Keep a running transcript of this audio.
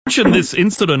mentioned this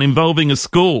incident involving a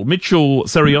school. Mitchell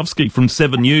Sariovsky from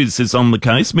 7 News is on the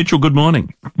case. Mitchell, good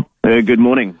morning. Good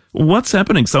morning. What's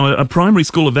happening? So a primary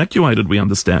school evacuated, we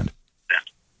understand.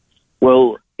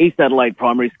 Well, East Adelaide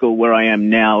Primary School, where I am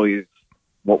now, is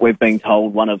what we've been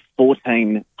told one of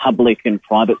 14 public and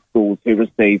private schools who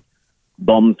received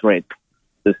bomb threats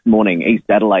this morning. East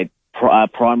Adelaide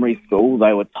Primary School,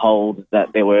 they were told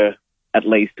that there were at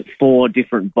least 4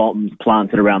 different bombs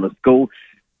planted around the school,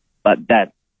 but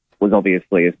that was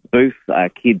obviously a spoof.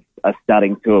 Kids are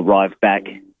starting to arrive back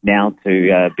now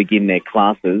to begin their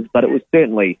classes, but it was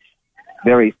certainly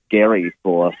very scary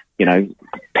for,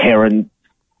 parents,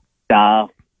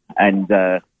 staff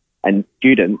and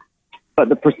students. But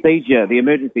the procedure, the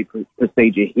emergency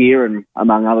procedure here and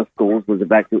among other schools was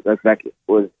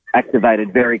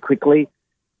activated very quickly.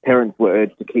 Parents were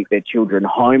urged to keep their children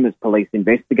home as police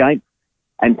investigate.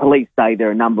 And police say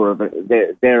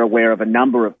they're aware of a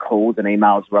number of calls and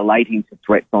emails relating to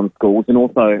threats on schools and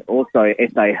also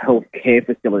SA health care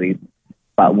facilities,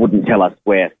 but wouldn't tell us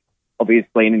where.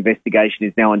 Obviously, an investigation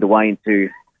is now underway into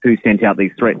who sent out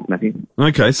these threats, Matthew.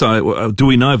 Okay, so do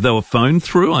we know if they were phoned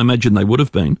through? I imagine they would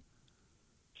have been.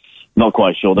 Not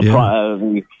quite sure.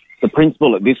 The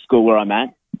principal at this school where I'm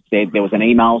at said there was an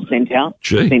email sent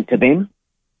to them.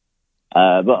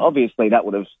 But obviously that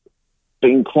would have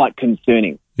been quite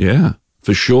concerning. Yeah,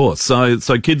 for sure. So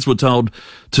kids were told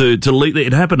to leave.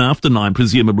 It happened after 9,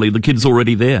 presumably. The kids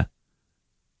already there.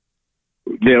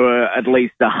 There were at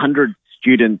least 100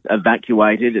 students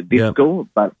evacuated at this school,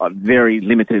 but very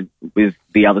limited with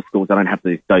the other schools. I don't have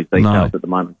those details at the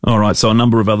moment. All right, so a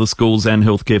number of other schools and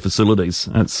healthcare facilities.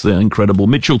 That's incredible.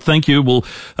 Mitchell, thank you. We'll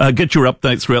get your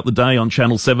updates throughout the day on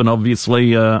Channel 7,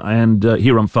 obviously, and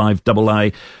here on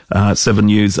 5AA 7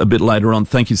 News a bit later on.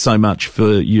 Thank you so much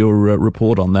for your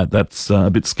report on that. That's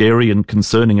a bit scary and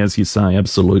concerning, as you say,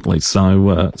 absolutely.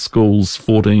 So schools,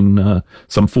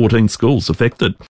 some 14 schools affected.